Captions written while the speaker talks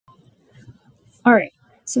All right,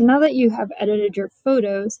 so now that you have edited your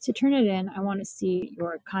photos, to turn it in, I want to see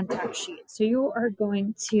your contact sheet. So you are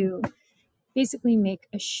going to basically make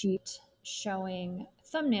a sheet showing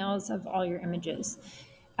thumbnails of all your images.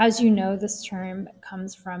 As you know, this term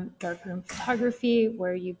comes from darkroom photography,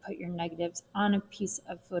 where you put your negatives on a piece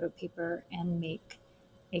of photo paper and make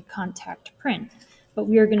a contact print. But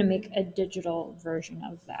we are going to make a digital version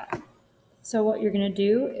of that. So what you're going to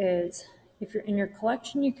do is, if you're in your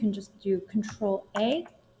collection, you can just do Control A.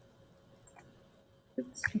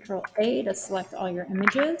 Control A to select all your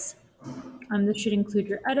images. This should include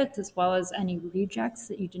your edits as well as any rejects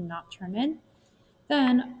that you did not turn in.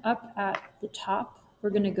 Then up at the top, we're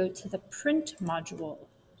going to go to the print module.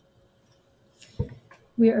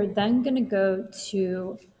 We are then going to go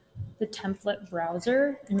to the template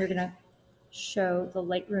browser, and you're going to show the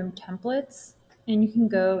Lightroom templates. And you can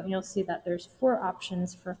go and you'll see that there's 4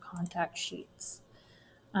 options for contact sheets.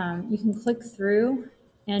 You can click through,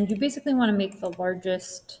 and you basically want to make the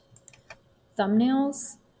largest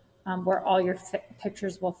thumbnails where all your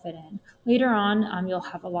pictures will fit in. Later on, you'll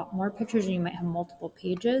have a lot more pictures and you might have multiple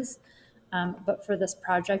pages. But for this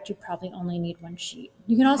project, you probably only need 1 sheet.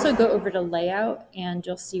 You can also go over to layout and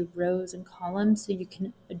you'll see rows and columns, so you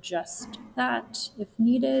can adjust that if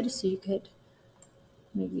needed. So you could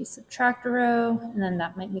maybe subtract a row, and then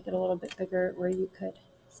that might make it a little bit bigger, where you could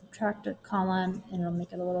subtract a column and it'll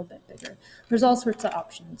make it a little bit bigger. There's all sorts of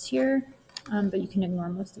options here, but you can ignore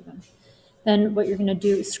most of them. Then what you're going to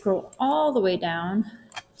do is scroll all the way down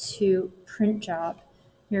to print job.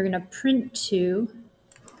 You're going to print to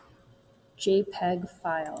JPEG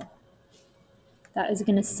file. That is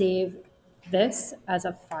going to save this as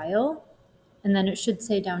a file, and then it should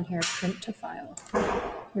say down here print to file.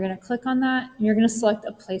 You're going to click on that, and you're going to select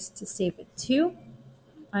a place to save it to.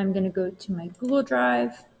 I'm going to go to my Google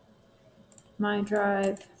Drive, my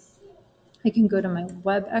drive. I can go to my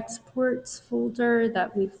web exports folder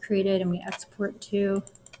that we've created and we export to.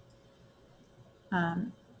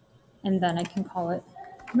 And then I can call it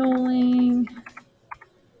Knowling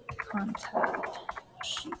contact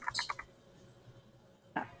sheet.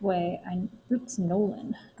 That way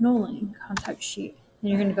Knowling contact sheet.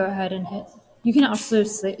 Then you're going to go ahead and hit, you can also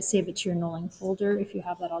save it to your Knowling folder if you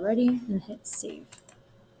have that already, and hit save.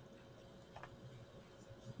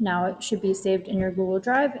 Now it should be saved in your Google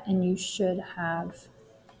Drive, and you should have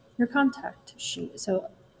your contact sheet.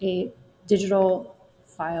 So a digital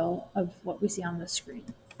file of what we see on the screen.